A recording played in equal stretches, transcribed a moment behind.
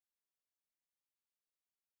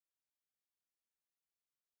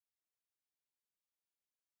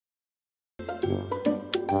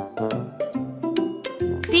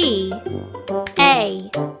B A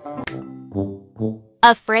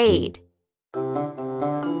Afraid.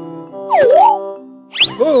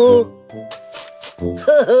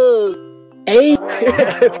 A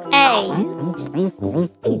F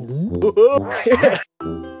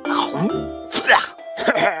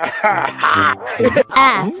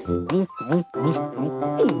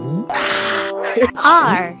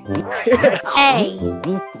R A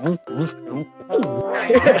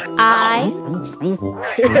I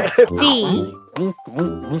D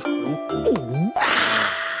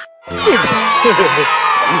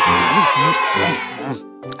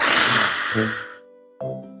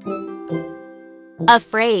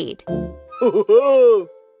Afraid.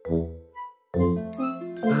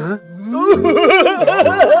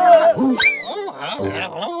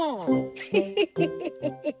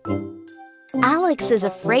 Alex is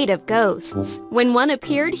afraid of ghosts. When one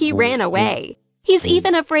appeared, he ran away. He's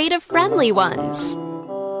even afraid of friendly ones.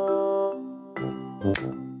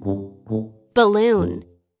 Balloon.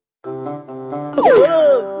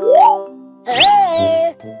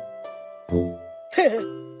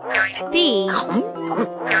 B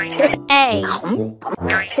A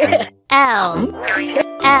L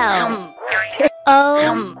L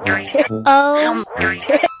O O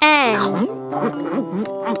N.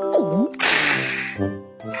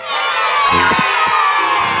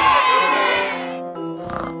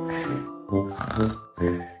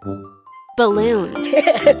 Balloon.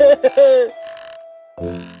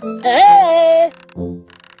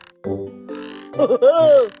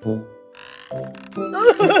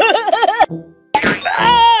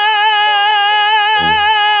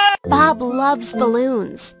 Bob loves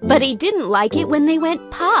balloons, but he didn't like it when they went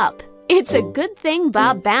pop. It's a good thing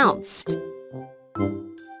Bob bounced.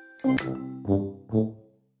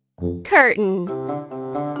 Curtain.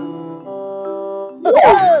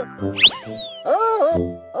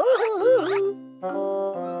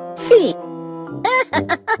 C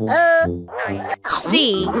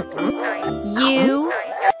C U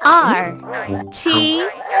R T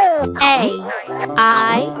A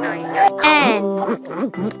I N.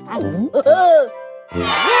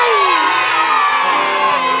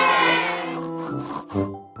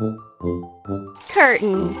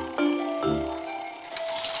 Curtain.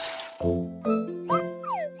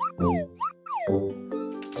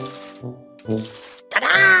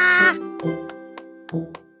 Ta-da!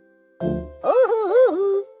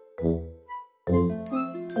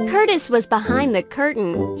 Curtis was behind the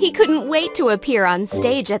curtain. He couldn't wait to appear on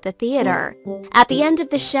stage at the theater. At the end of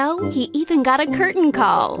the show, he even got a curtain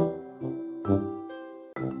call.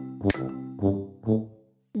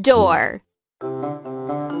 Door.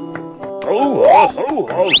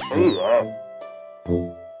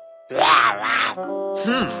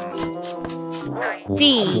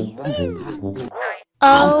 D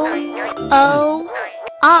O O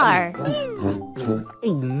R.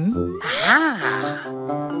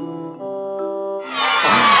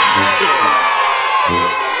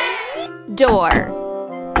 Door.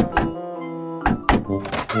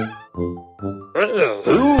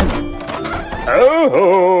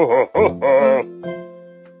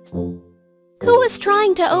 Who was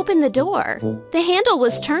trying to open the door? The handle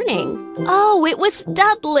was turning. Oh, it was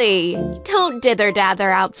Dudley. Don't dither-dather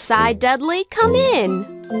outside, Dudley. Come in.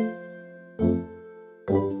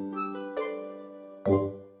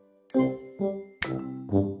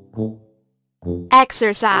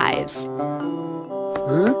 Exercise.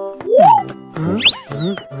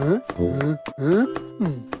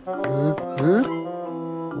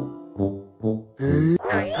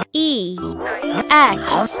 E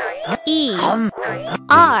X E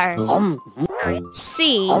R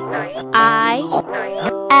C I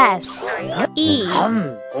S E.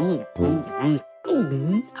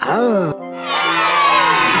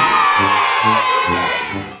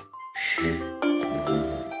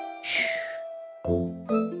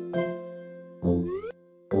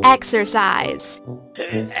 Exercise.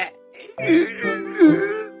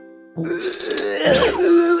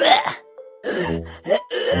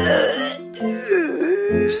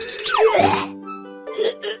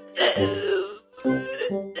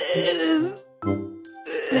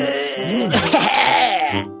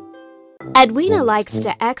 Edwina likes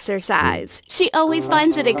to exercise. She always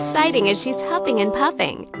finds it exciting as she's huffing and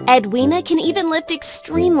puffing. Edwina can even lift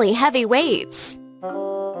extremely heavy weights.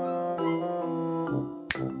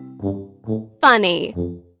 Funny.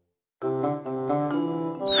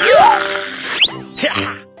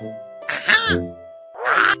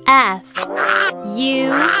 F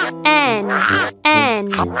U N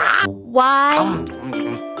N Y.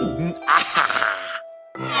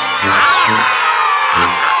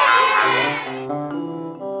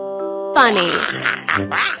 funny.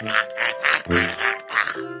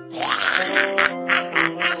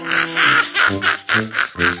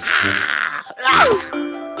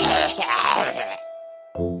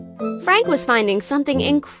 Frank was finding something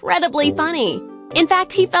incredibly funny. In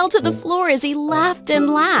fact, he fell to the floor as he laughed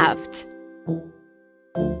and laughed.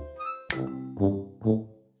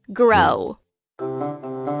 Grow.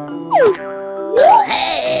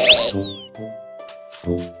 Hey!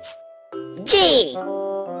 G.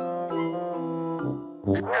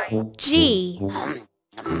 G.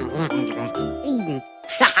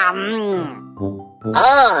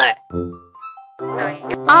 R.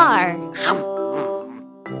 R.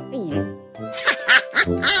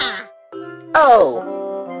 O.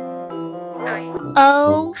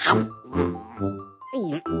 O.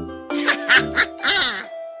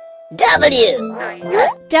 W.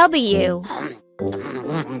 W.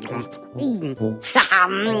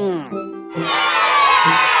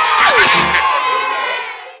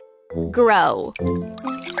 Grow.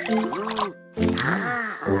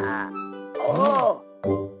 O.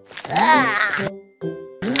 Ah.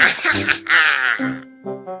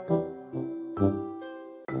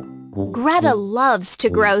 Greta loves to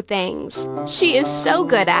grow things. She is so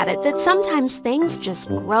good at it that sometimes things just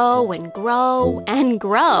grow and grow and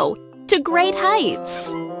grow to great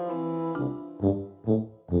heights.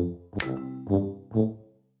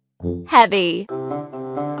 Heavy.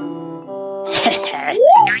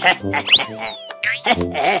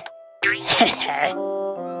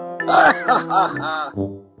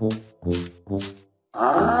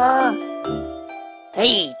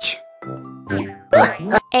 H.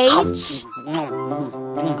 H.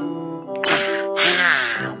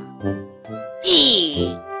 E.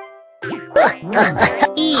 E.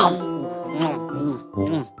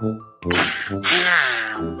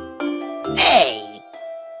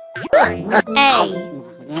 A. A.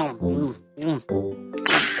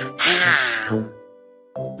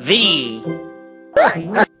 V.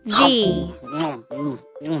 V.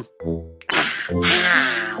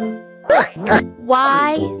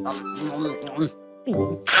 Y.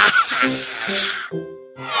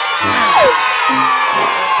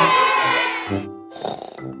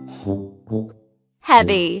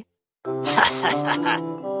 Heavy.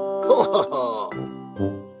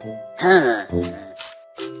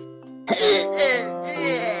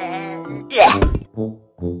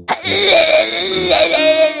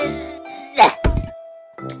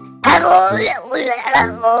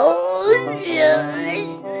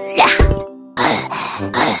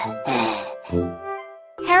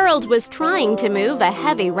 Harold was trying to move a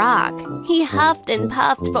heavy rock. He huffed and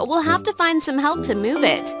puffed, but we'll have to find some help to move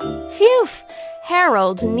it. Phew!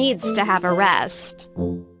 Harold needs to have a rest.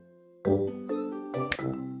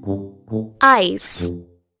 Ice.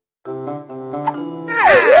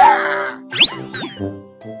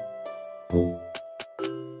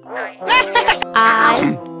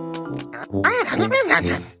 I.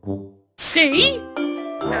 C.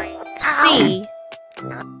 C.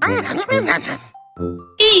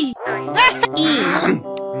 E. E.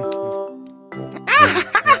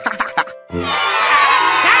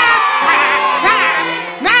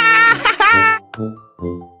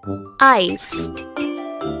 Ice.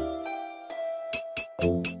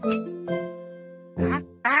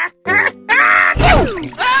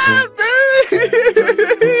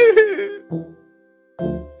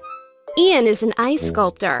 Ian is an ice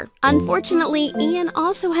sculptor. Unfortunately, Ian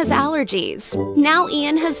also has allergies. Now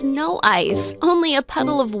Ian has no ice, only a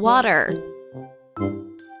puddle of water.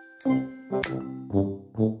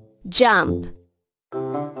 Jump.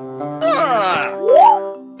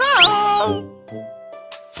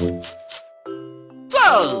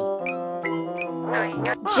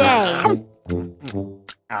 J.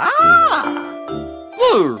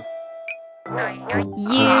 U.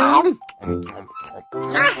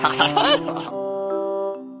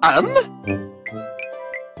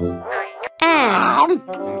 N.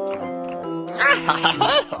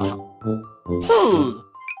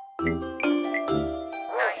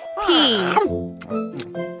 P.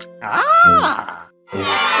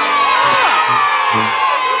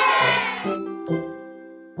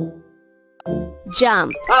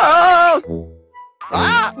 Jump.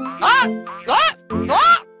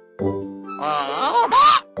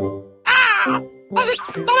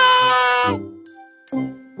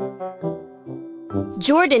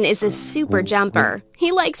 Jordan is a super jumper.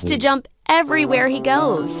 He likes to jump everywhere he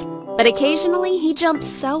goes. But occasionally he jumps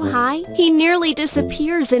so high, he nearly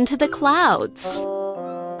disappears into the clouds.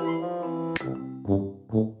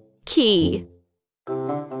 Key.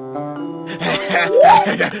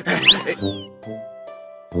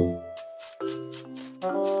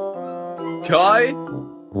 K.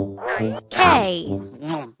 K.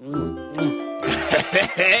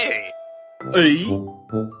 E.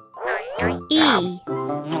 E.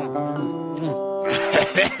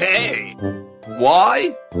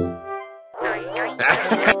 Y.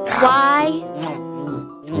 Y.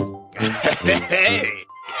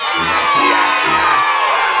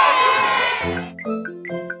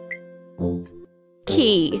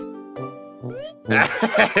 Key.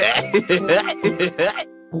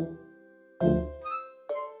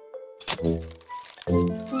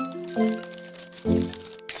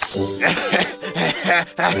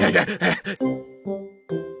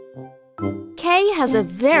 K has a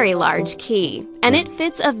very large key, and it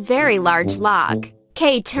fits a very large lock.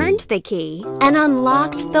 K turned the key and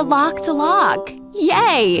unlocked the locked lock.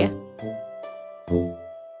 Yay!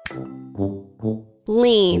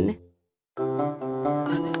 Lean.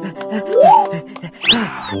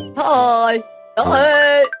 Hi.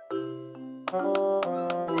 Hi.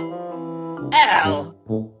 L.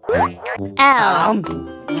 L.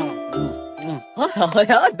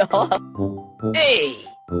 E.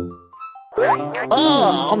 A.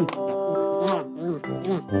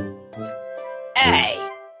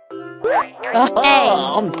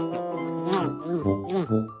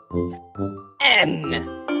 N.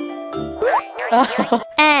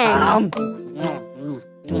 N.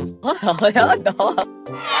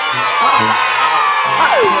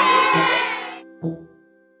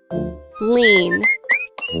 Lean.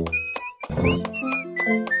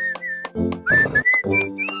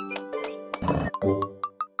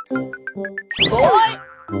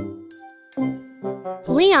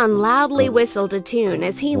 Leon loudly whistled a tune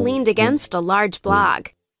as he leaned against a large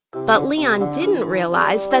block. But Leon didn't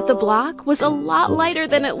realize that the block was a lot lighter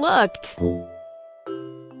than it looked.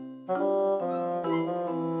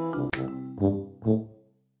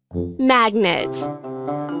 Magnet.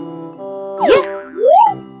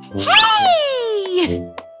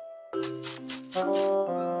 Hey!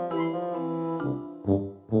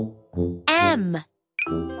 M.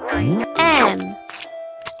 M.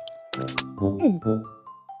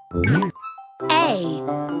 A.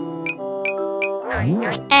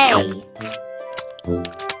 A.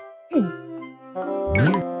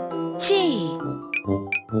 G.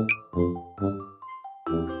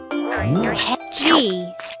 G.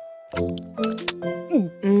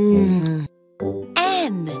 N.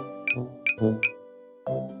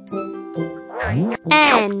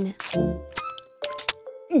 N.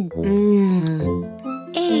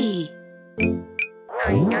 E.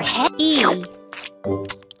 E.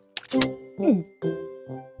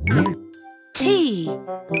 T.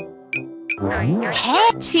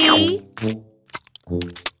 T.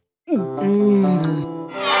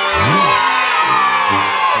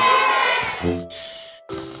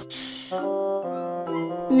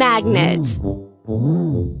 Magnet.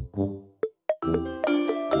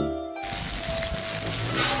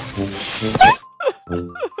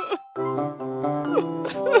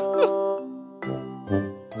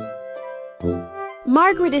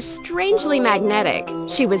 Margaret is strangely magnetic.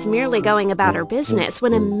 She was merely going about her business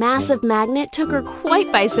when a massive magnet took her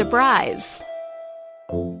quite by surprise.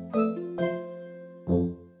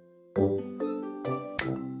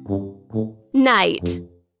 Night.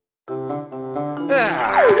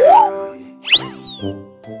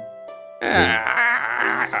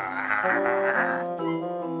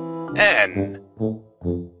 N.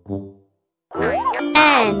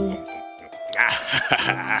 N.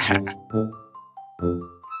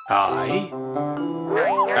 I.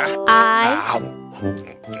 I.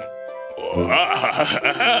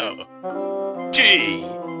 G.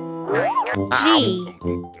 G.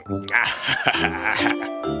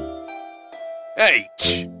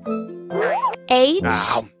 H. H.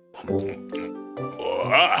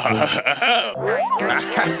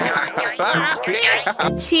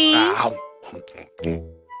 T.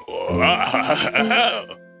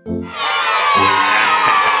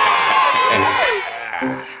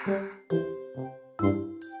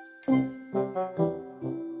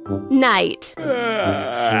 Night.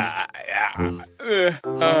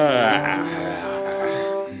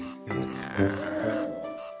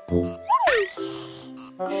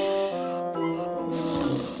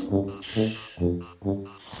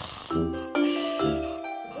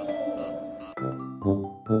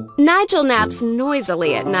 Nigel naps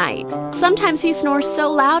noisily at night. Sometimes he snores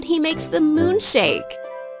so loud he makes the moon shake.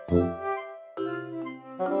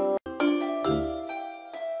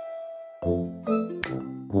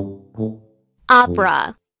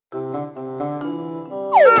 Opera.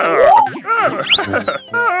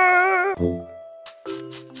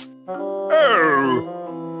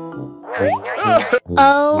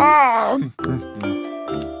 O.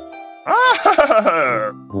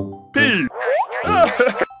 P.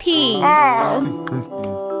 P.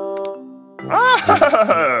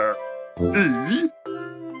 E.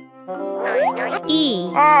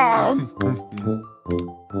 E.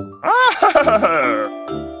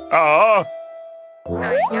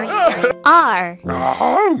 R.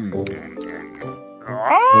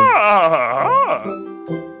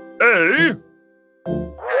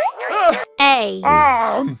 A.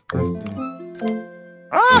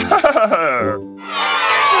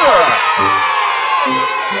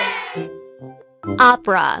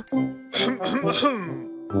 Opera.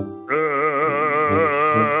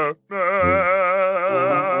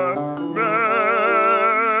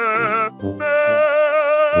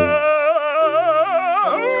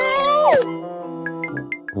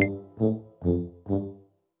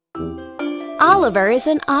 Oliver is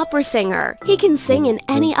an opera singer. He can sing in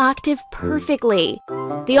any octave perfectly.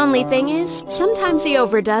 The only thing is, sometimes he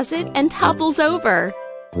overdoes it and topples over.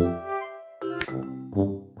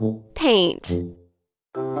 Paint.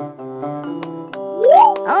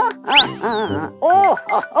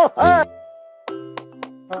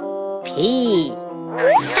 P.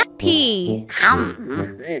 P.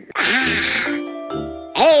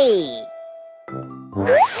 A.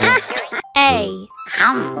 A.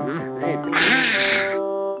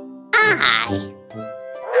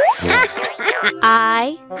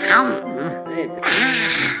 I.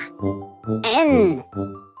 N.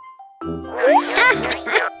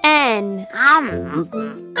 N.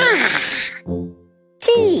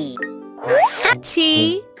 T.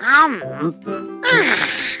 T.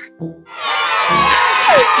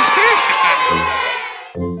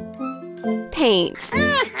 Paint.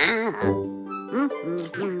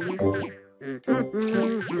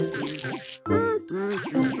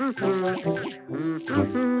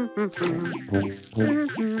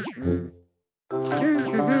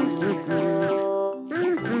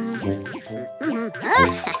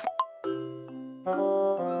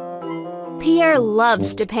 Pierre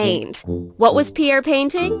loves to paint. What was Pierre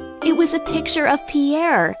painting? It was a picture of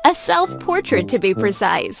Pierre, a self-portrait to be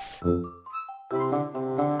precise.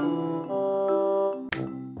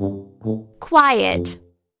 Quiet.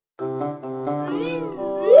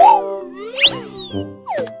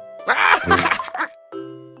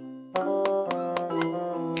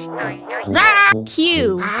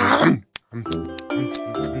 Q.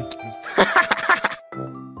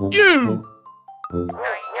 U.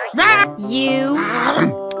 U.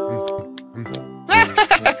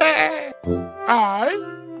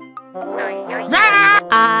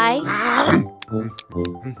 I.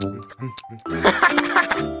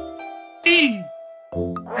 E.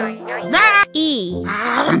 E.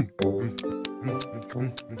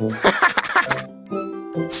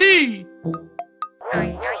 T.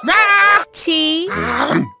 T.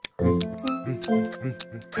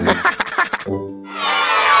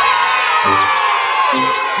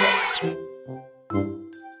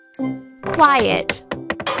 Quiet.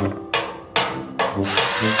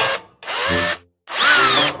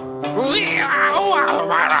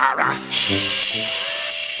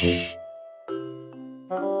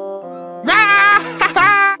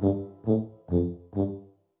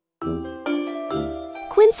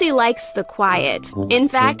 Quincy likes the quiet. In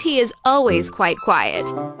fact, he is always quite quiet.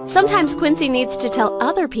 Sometimes Quincy needs to tell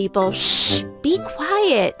other people, "Shh, be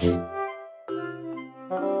quiet."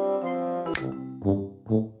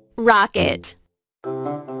 Rocket.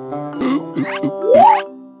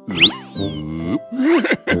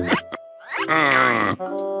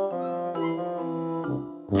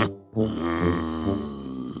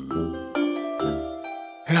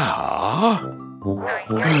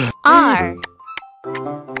 R.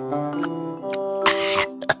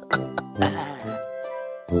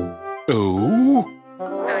 O.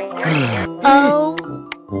 O.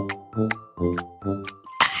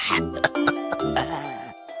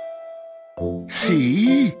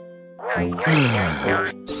 C.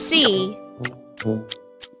 C.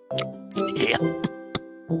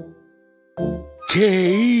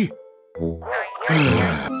 K.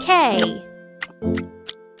 K.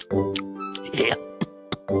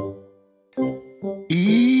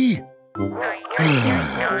 E.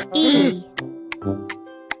 E.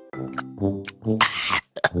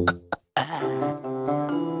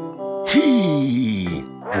 T.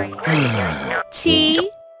 T.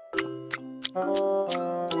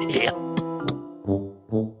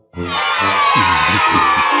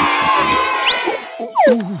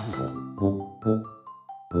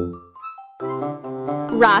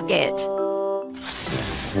 Rocket.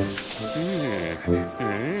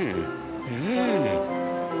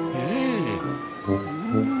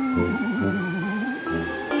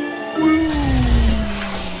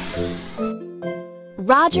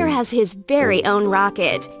 Roger has his very own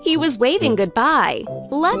rocket. He was waving goodbye.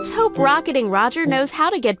 Let's hope Rocketing Roger knows how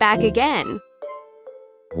to get back again.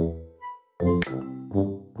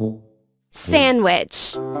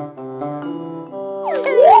 Sandwich.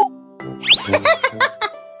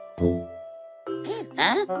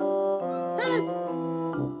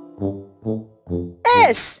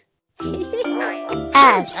 S.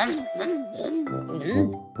 S.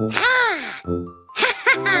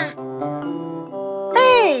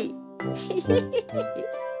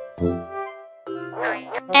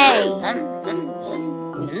 A.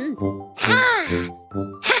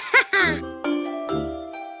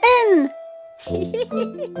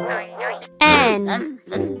 N. N.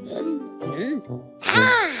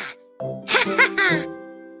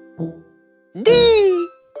 D.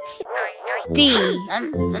 D.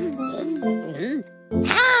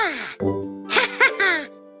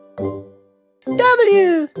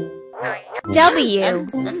 W. W.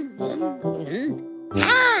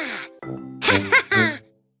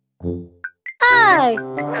 I.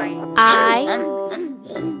 I.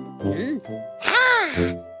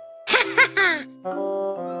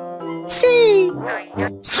 C.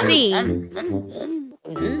 C.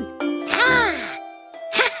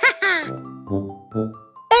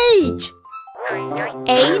 H.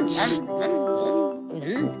 H.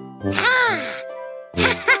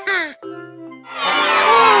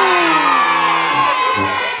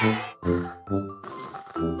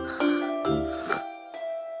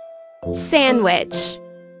 Sandwich.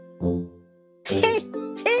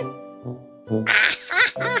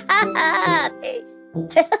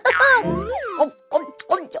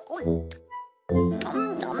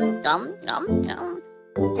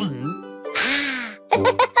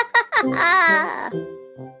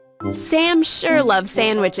 Sam sure loves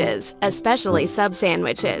sandwiches, especially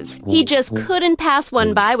sub-sandwiches. He just couldn't pass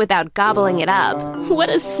one by without gobbling it up. What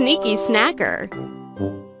a sneaky snacker.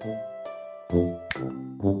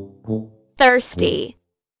 Thirsty.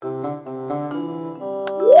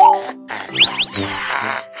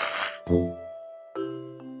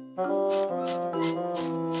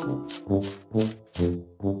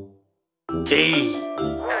 T.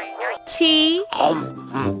 T.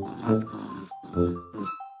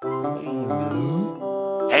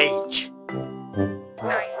 H.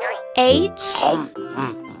 H.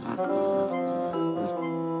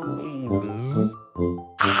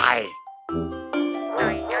 I.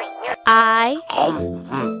 I.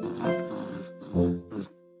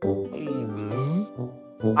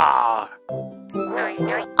 R.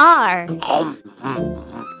 R.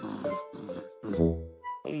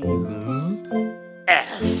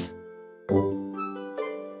 S.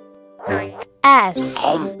 S.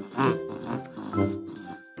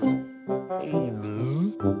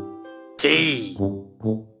 T.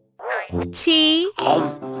 T.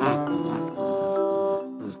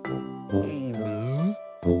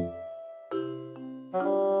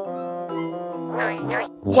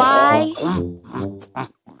 Y.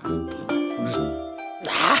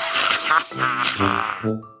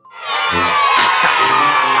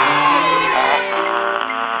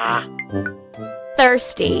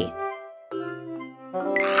 Thirsty.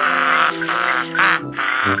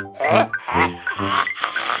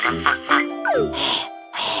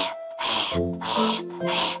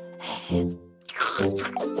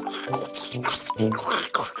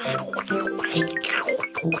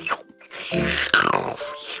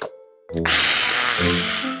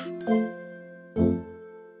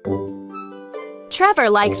 Trevor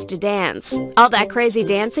likes to dance. All that crazy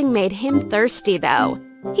dancing made him thirsty, though.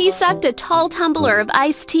 He sucked a tall tumbler of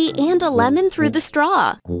iced tea and a lemon through the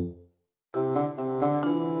straw.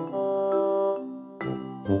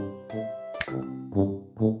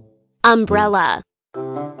 Umbrella.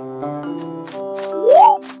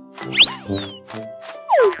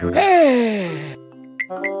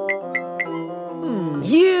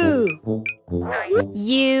 U.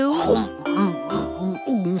 U.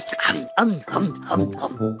 M.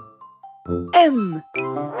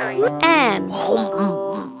 M.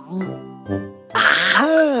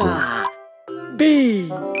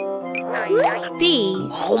 B. B.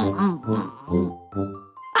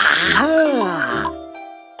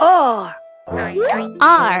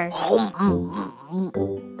 R.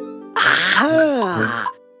 R.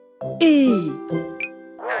 E.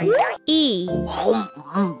 E.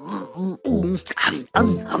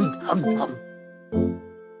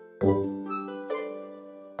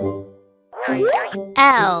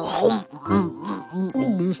 L.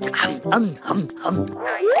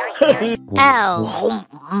 L.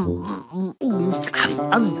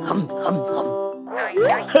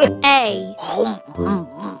 A.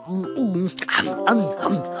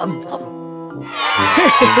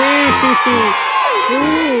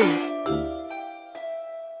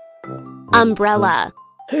 Umbrella.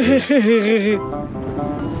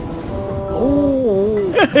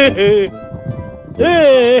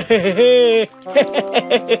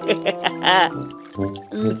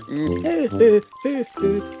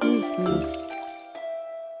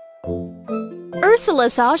 Ursula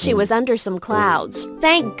saw she was under some clouds.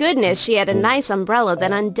 Thank goodness she had a nice umbrella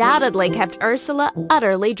that undoubtedly kept Ursula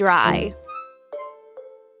utterly dry.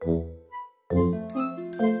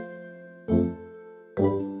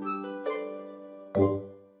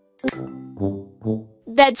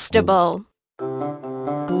 Vegetable.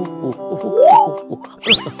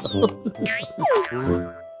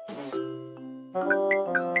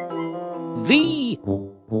 V.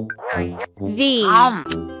 V.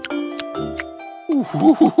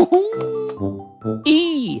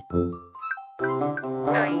 E. E.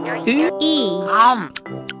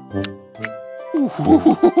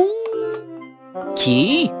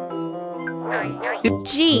 G.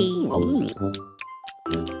 G.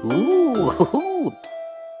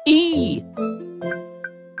 E.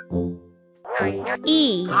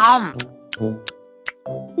 E.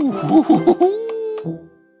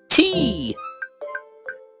 T.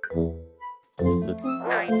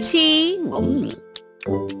 T.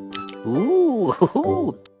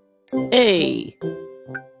 A.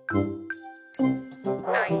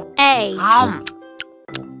 A.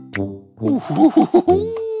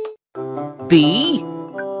 B.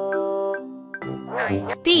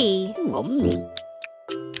 B.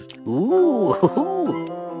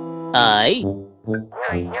 I.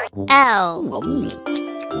 L.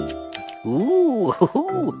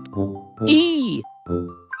 E.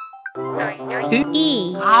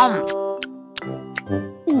 E.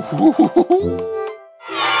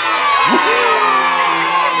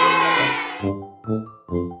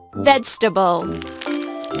 Vegetable.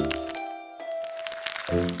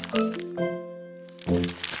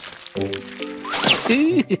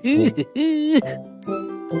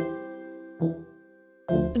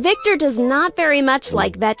 Victor does not very much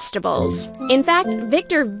like vegetables. In fact,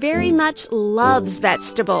 Victor very much loves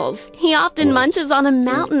vegetables. He often munches on a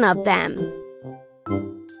mountain of them.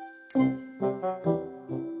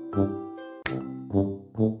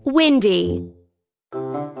 Windy.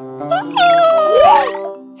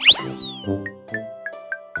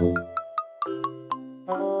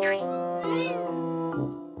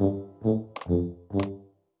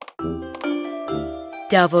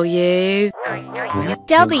 W.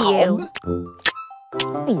 W.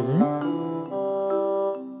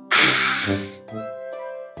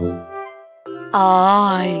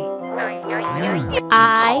 I.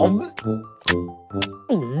 I.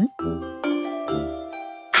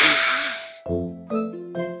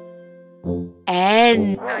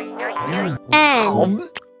 N. N.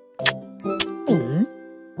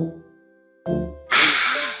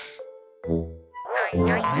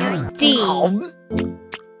 D.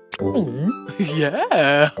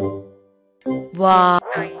 Yeah. Y.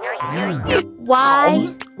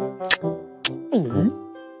 Y.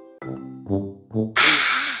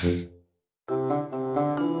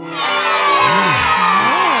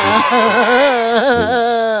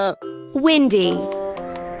 Windy.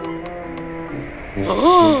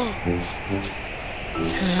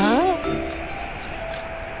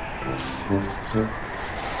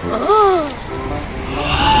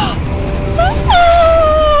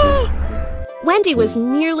 Wendy was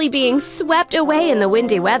nearly being swept away in the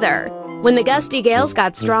windy weather. When the gusty gales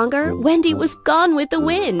got stronger, Wendy was gone with the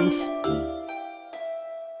wind.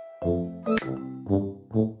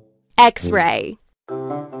 X-ray.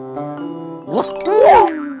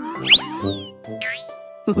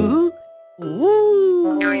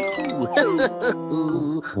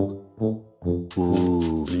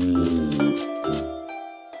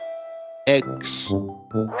 X.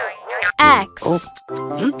 X.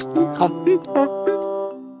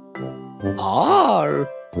 R.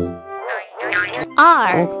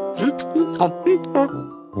 R.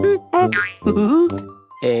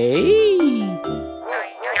 A.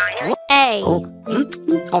 A.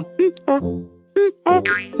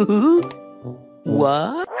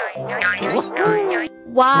 What?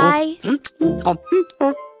 Y.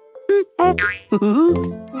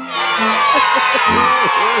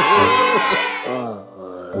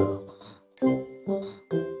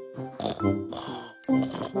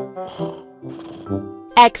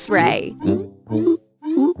 X-ray.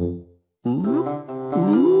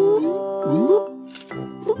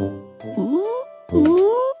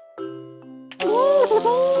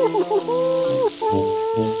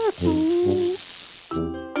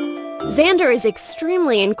 Xander is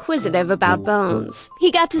extremely inquisitive about bones.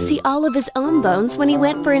 He got to see all of his own bones when he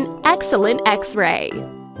went for an excellent X-ray.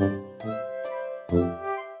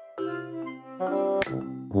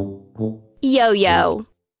 Yo-yo.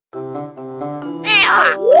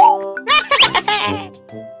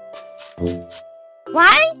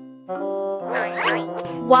 Why?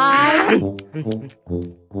 Why?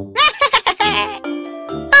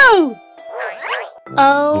 Oh!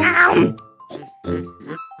 Oh.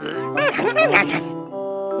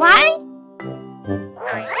 Why?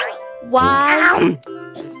 Why?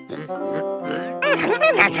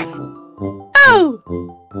 Oh!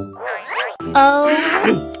 Oh.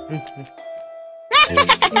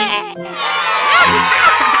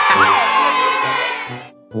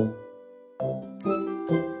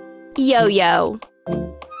 Yo-yo.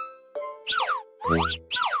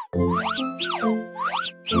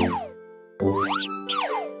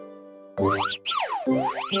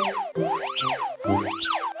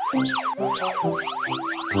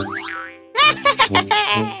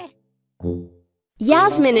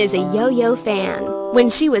 Yasmin is a yo-yo fan. When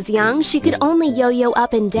she was young, she could only yo-yo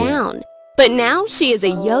up and down. But now she is a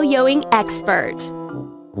yo-yoing expert.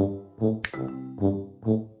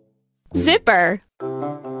 Zipper.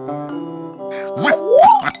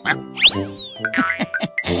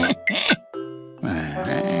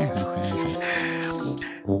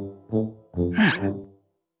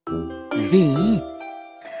 Z.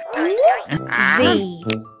 Z.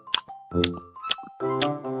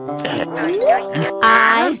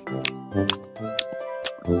 I.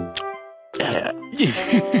 P.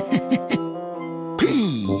 P.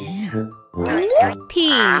 P.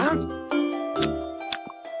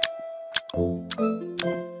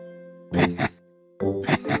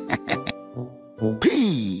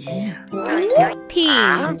 P.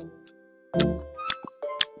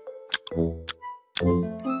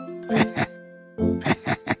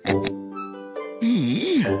 E.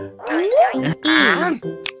 E.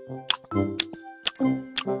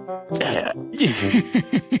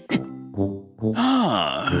 R.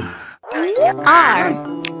 R.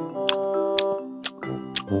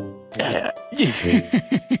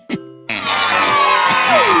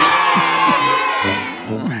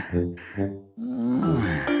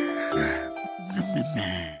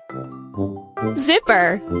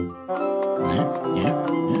 Zipper.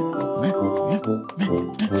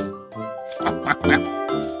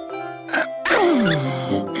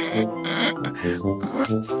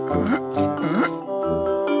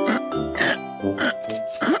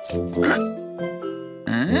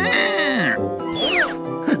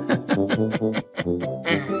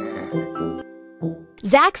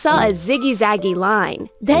 Zach saw a ziggy-zaggy line.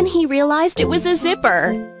 Then he realized it was a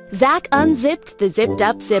zipper. Zach unzipped the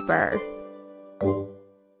zipped-up zipper.